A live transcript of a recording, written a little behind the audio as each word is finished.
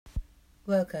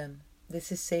Welcome.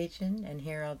 This is Sagen, and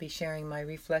here I'll be sharing my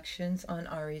reflections on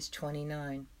Aries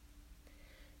 29.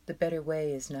 The better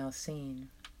way is now seen.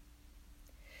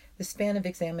 The span of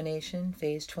examination,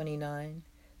 phase 29,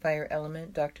 fire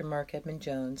element, Dr. Mark Edmund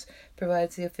Jones,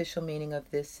 provides the official meaning of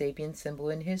this Sabian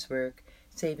symbol in his work,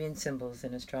 Sabian Symbols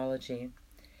in Astrology.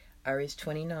 Aries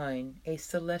 29, a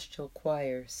celestial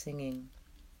choir singing.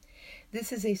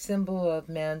 This is a symbol of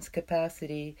man's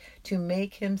capacity to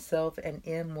make himself an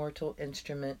immortal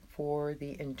instrument for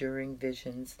the enduring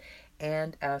visions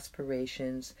and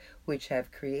aspirations which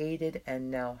have created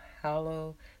and now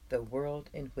hallow the world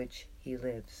in which he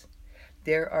lives.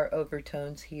 There are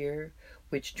overtones here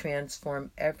which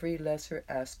transform every lesser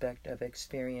aspect of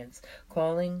experience,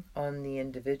 calling on the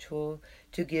individual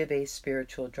to give a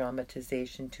spiritual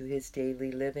dramatization to his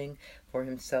daily living for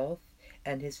himself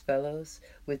and his fellows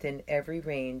within every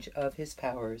range of his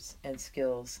powers and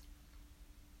skills.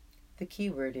 The key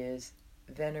word is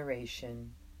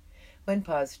veneration. When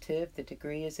positive, the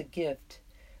degree is a gift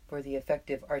for the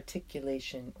effective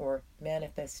articulation or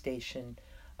manifestation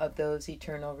of those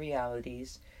eternal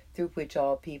realities through which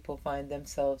all people find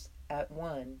themselves at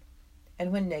one.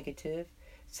 And when negative,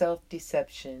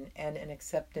 self-deception and an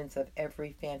acceptance of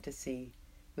every fantasy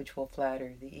which will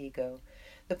flatter the ego.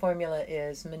 The formula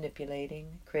is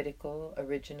manipulating, critical,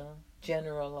 original,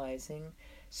 generalizing,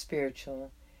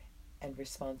 spiritual, and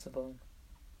responsible.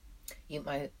 You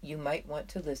might want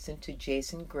to listen to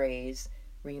Jason Gray's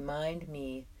Remind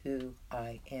Me Who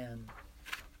I Am.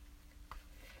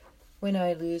 When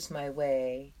I lose my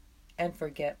way and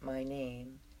forget my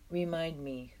name, remind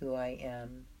me who I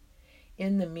am.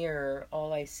 In the mirror,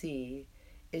 all I see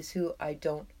is who I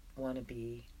don't want to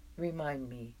be. Remind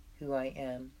me who I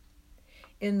am.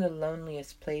 In the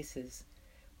loneliest places,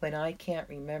 when I can't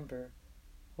remember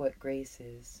what grace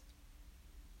is.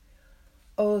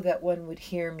 Oh, that one would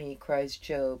hear me, cries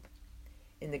Job,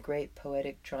 in the great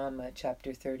poetic drama,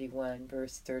 chapter 31,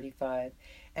 verse 35,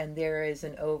 and there is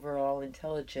an overall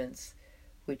intelligence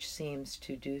which seems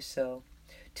to do so.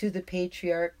 To the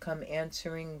patriarch come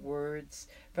answering words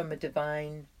from a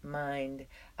divine mind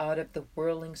out of the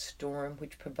whirling storm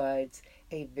which provides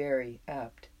a very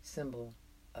apt symbol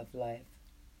of life.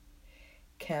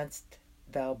 Canst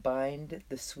thou bind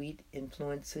the sweet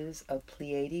influences of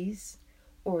Pleiades,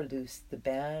 or loose the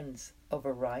bands of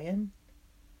Orion?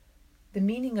 The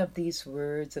meaning of these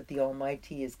words of the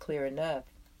Almighty is clear enough.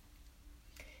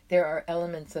 There are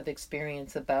elements of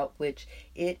experience about which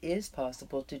it is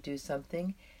possible to do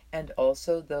something, and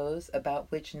also those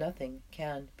about which nothing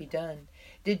can be done.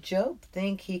 Did Job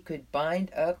think he could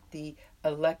bind up the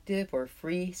elective or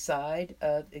free side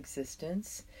of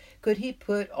existence? Could he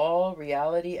put all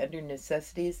reality under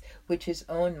necessities which his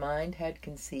own mind had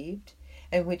conceived,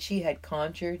 and which he had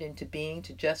conjured into being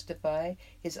to justify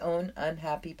his own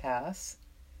unhappy past?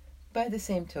 By the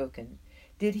same token,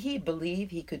 did he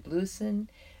believe he could loosen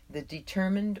the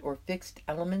determined or fixed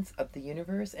elements of the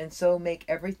universe and so make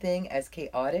everything as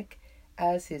chaotic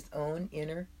as his own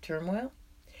inner turmoil?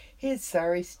 His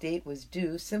sorry state was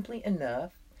due simply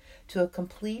enough to a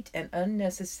complete and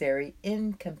unnecessary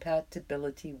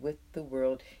incompatibility with the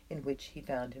world in which he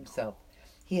found himself.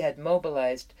 He had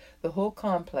mobilized the whole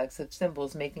complex of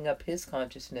symbols making up his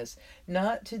consciousness,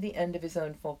 not to the end of his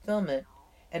own fulfillment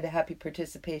and a happy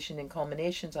participation in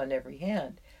culminations on every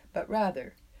hand, but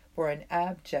rather for an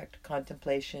abject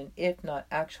contemplation, if not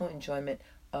actual enjoyment,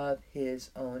 of his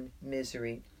own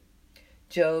misery.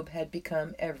 Job had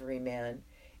become every man,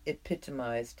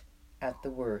 epitomized at the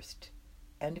worst.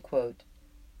 End quote.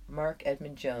 Mark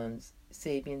Edmund Jones,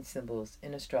 Sabian Symbols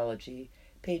in Astrology,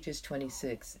 pages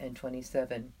 26 and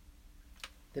 27.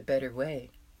 The better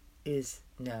way is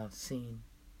now seen.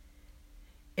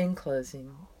 In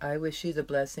closing, I wish you the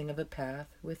blessing of a path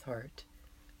with heart.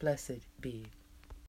 Blessed be.